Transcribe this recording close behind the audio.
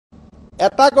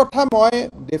এটা কথা মই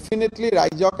ডেফিনেটলি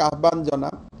ৰাইজক আহ্বান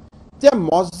জনাম যে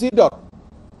মছজিদত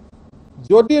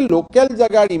যদি লোকেল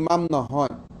জাগাৰ ইমাম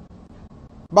নহয়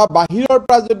বা বাহিৰৰ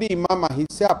পৰা যদি ইমাম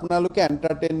আহিছে আপোনালোকে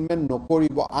এন্টাৰটেইনমেন্ট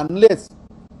নকৰিব আনলেছ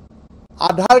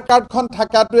আধাৰ কাৰ্ডখন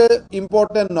থাকাটোৱে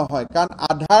ইম্পৰ্টেন্ট নহয় কাৰণ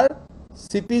আধাৰ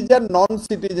সিটিজেন নন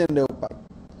সিটিজেনেও পায়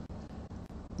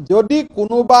যদি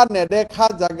কোনোবা নেদেখা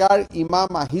জাগাৰ ইমাম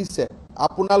আহিছে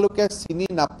আপোনালোকে চিনি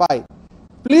নাপায়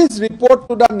please report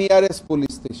to the nearest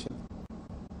police station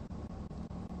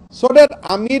so that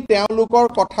আমি তেওঁলোকৰ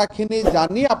কথাখিনি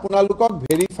জানি আপোনালোকক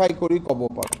ভেৰিফাই কৰি ক'ব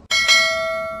পাৰো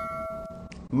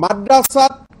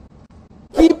মাদ্ৰাসাত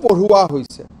কি পঢ়ুৱা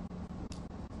হৈছে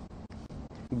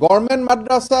government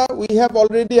madrasa we have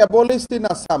already abolished in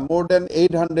Assam more than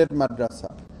 800 madrasa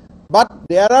but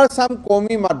there are some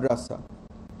Komi madrasa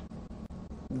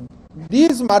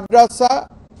these madrasa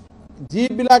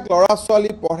যিবিলাক লৰা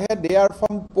ছোৱালী পঢ়ে they are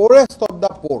from poorest of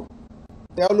the poor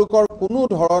তেওঁলোকৰ কোনো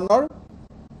ধৰণৰ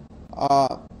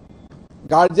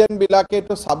গাৰ্জেন বিলাকে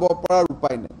তো চাব পৰাৰ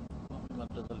উপায় নাই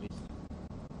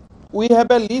we have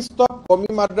a list of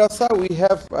Komi madrasa we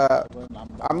have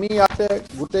আমি ইয়াতে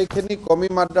গুটেইখিনি Komi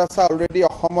madrasa already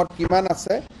অসমত কিমান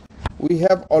আছে we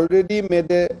have already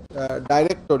made a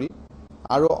directory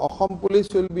আৰু Assam police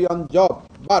will be on job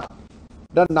but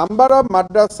the number of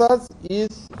madrasas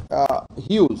is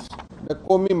huge the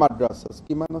Komi madrasas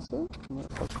kiman ase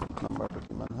number to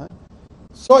kiman hai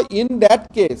so in that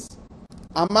case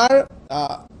amar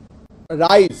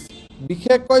rise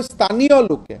বিশেষকৈ স্থানীয়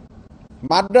লোকে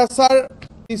মাদ্ৰাসাৰ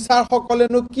teacher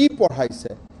সকলেনো কি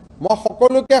পঢ়াইছে মই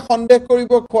সকলোকে সন্দেহ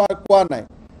কৰিব কোৱা নাই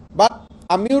বাট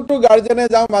আমিও তো গাৰ্জেনে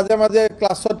যাও মাজে মাজে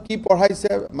ক্লাছত কি পঢ়াইছে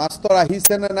মাস্টাৰ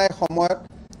আহিছে নে নাই সময়ত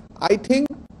I think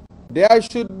there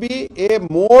should be a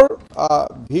more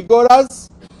vigorous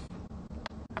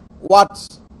watch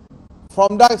from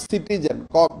the citizen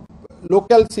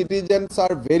local citizens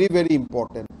are very very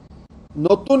important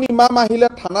নতুন ইমাম আহিলে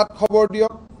থানাত খবৰ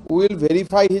দিয়ক will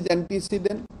verify his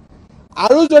antecedent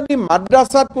আৰু যদি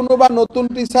মাদ্ৰাসাত কোনোবা নতুন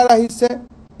টিচাৰ আহিছে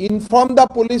inform the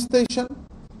police station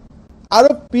আৰু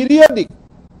periodic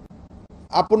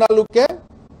আপোনালোকে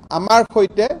আমাৰ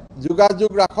সৈতে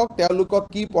যোগাযোগ ৰাখক তেওঁলোকক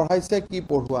কি পঢ়াইছে কি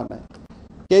পঢ়ুৱা নাই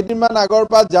কেইদিনমান আগৰ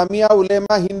পৰা জামিয়া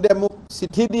উলেমা হিন্দে মোক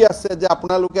চিঠি দি আছে যে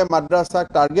আপোনালোকে মাদ্ৰাসাক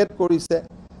টাৰ্গেট কৰিছে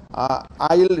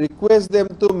I will request them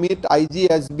to meet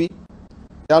IGSB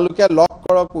তেওঁলোকে লক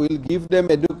কৰক will give them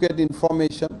adequate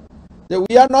information that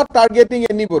we are not targeting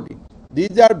anybody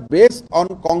these are based on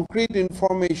concrete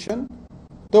information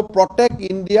to protect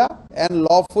India and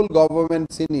lawful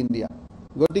governments in India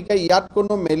গটিকে ইয়াত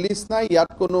কোনো মেলিস নাই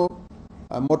ইয়াত কোনো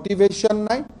motivation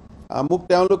নাই মোক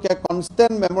তেওঁলোকে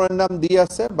কনস্ট্যান্ট মেমোৰেন্ডাম দি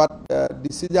আছে বাট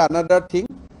দিস ইজ অ্যানাদাৰ থিং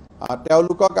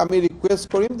তেওঁলোকক আমি ৰিকুৱেষ্ট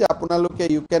কৰিম যে আপোনালোকে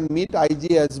U can meat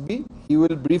IGSB he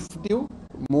will brief you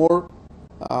more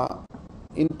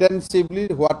intensively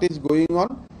what is going on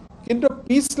কিন্তু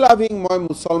পিস লাভিং মই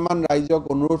মুছলমান ৰাইজক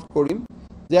অনুৰোধ কৰিম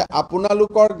যে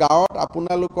আপোনালোকৰ গাঁৱত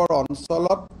আপোনালোকৰ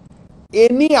অঞ্চলত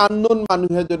এনি আননোন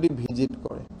মানুহে যদি ভিজিট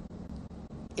কৰে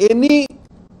এনি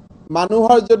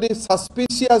মানুহৰ যদি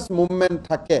সাসপিশিয়াস মুভমেন্ট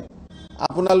থাকে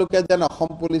আপোনালোকে যেন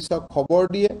অসম পুলিচক খবৰ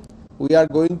দিয়ে we are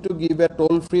going to give a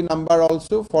toll free number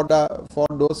also for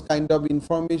those kind of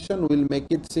information we will make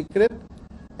it secret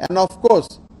and of course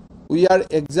we are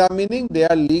examining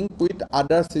their link with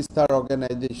other sister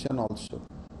organization also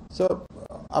so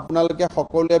আপোনালোকে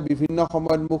সকলোৱে বিভিন্ন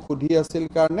সময়ত মোক সুধি আছিল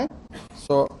কাৰণে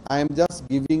so I am just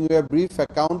giving you a brief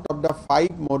account of the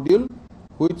 5 module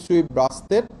which we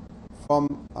busted from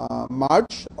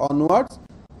March onwards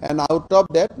and out of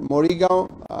that Morigaon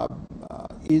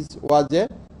was a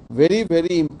very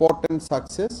very important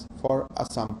success for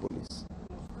Assam police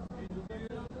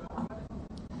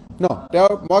no teo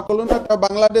moi kolu na teo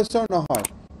Bangladeshor nohoy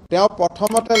teo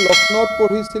prothomate Lucknow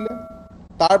পঢ়িছিলে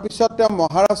তাৰ পিছত teo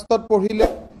Maharashtra পঢ়িলে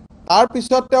তাৰ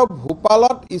পিছত teo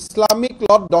Bhopalot Islamic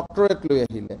law doctorate লৈ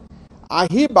আহিলে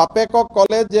আহি বাপেকক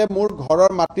কলে যে মোৰ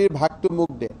ঘৰৰ মাটিৰ ভাগটো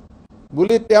মোক দে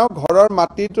বুলি teo ঘৰৰ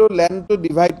মাটিটো ল্যান্ডটো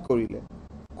ডিভাইড কৰিলে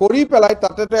কৰি পেলাই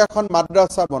তাতে এখন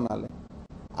মাদ্ৰাসা বনালে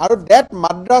আৰু that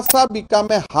madrasa become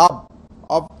a hub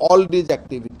of all these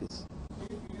activities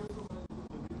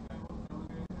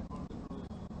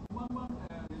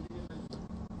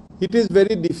it is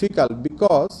very difficult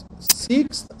because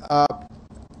sixth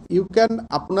you can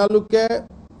আপোনালোকে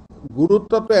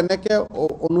গুৰুত্বটো এনেকে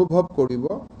অনুভৱ কৰিব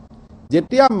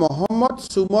যেতিয়া মোহাম্মদ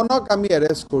সুমনক আমি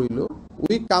এৰেষ্ট কৰিলো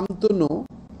we come to know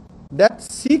that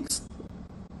sixth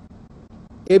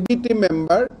ABT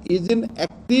member is in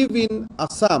active in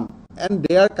Assam and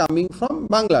they are coming from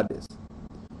Bangladesh.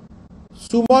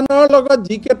 Sumonor logot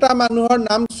jiketa manuhor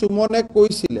naam Sumone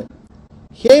koisile.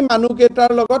 সেই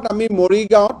মানুহকেইটাৰ লগত আমি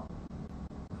মৰিগাঁৱত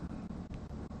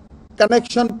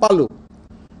কানেকশ্যন পালোঁ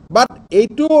বাট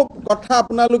এইটো কথা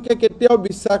আপোনালোকে কেতিয়াও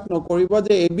বিশ্বাস নকৰিব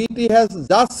যে ABT has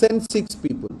just sent 6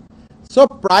 people. So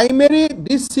primary,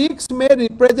 these 6 may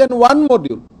represent one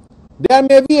module. There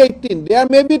may be 18, there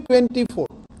may be 24.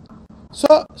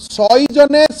 So 6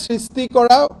 জনে সৃষ্টি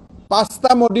কৰা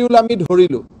 5টা মডিউল আমি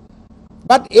ধৰিলোঁ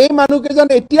বাট এই মানুহকেইজন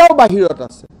এতিয়াও বাহিৰত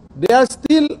আছে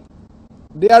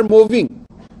they are moving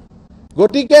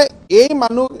গতিকে এই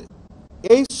মানুহ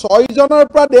এই 6 জনৰ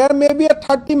পৰা there may be a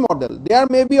 30 model, there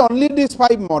may be only this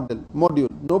 5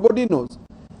 module, nobody knows.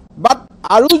 But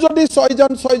আৰু যদি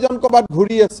 6 জন ক'বাত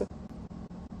ঘূৰি আছে,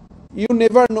 you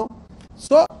never know.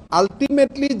 So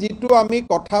ultimately যেটো আমি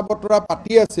কথা বতৰা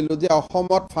পাতি আছিলোঁ যে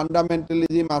অসমত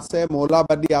ফাণ্ডামেণ্টেলিজম আছে,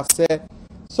 মৌলবাদী আছে,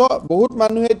 so বহুত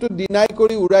মানুহে এটো ডিনাই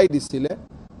কৰি উৰাই দিছিলে,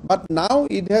 but now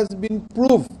it has been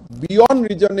proved beyond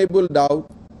reasonable doubt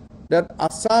that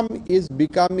Assam is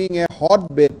becoming a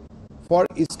hotbed for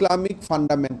Islamic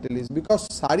fundamentalists because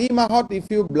Sari Mahot, if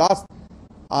you blast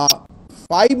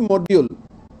 5 module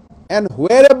and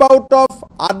whereabout of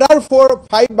other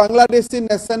 4-5 Bangladeshi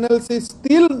nationals is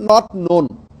still not known.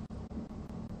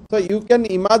 So you can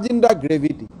imagine the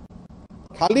gravity.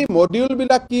 Khali module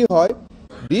bila ki hoy,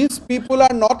 these people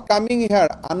are not coming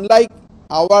here. Unlike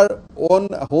our own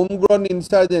homegrown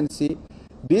insurgency,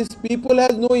 these people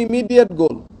has no immediate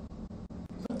goal.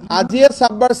 আজিয়ে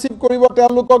subversive কৰিব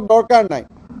তেওঁলোকক দৰকাৰ নাই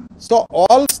so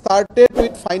all started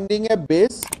with finding a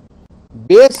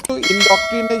base to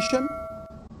indoctrination,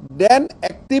 then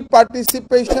active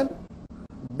participation,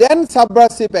 then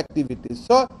subversive activities.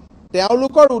 So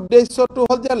তেওঁলোকৰ উদ্দেশ্যটো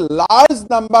হ'ল যে large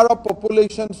number of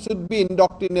population should be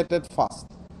indoctrinated first.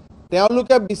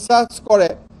 তেওঁলোকে বিশ্বাস কৰে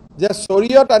যে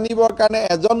শৰীয়ত আনিবৰ কাৰণে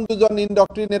এজন দুজন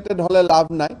indoctrinated হলে লাভ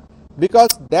নাই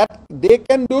because that they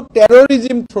can do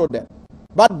terrorism through them.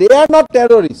 But they are not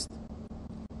terrorists.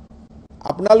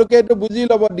 আপোনালোকে এটো বুজি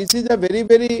লব, this is a very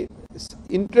very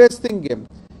interesting game.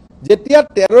 যেতিয়া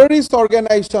terrorist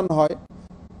organization হয়,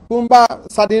 কোনবা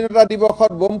স্বাধীনতা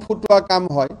দিৱসত বম ফুটোৱা কাম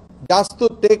হয়, just to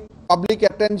take public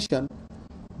attention,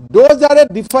 those are a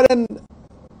different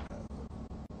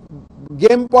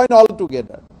game point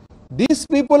altogether. These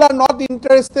people are not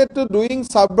interested to doing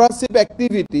subversive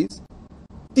activities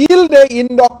till they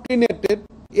indoctrinated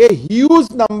a huge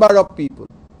number of people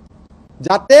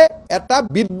jate eta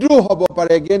bidru hobo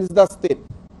pare against the state.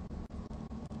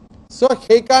 So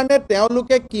সেই কাৰণে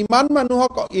তেওঁলোকে কিমান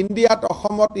মানুহক ইন্ডিয়াত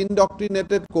অসমত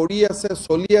indoctrinated কৰি আছে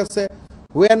চলি আছে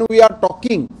when we are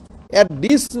talking at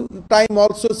this time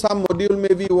also some module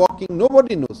may be working,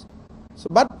 nobody knows. So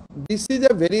but this is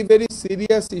a very very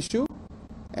serious issue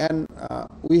and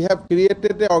we have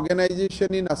created an organization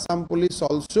in Assam Police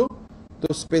also to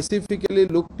specifically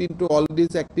look into all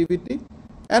this activity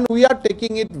and we are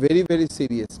taking it very very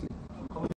seriously.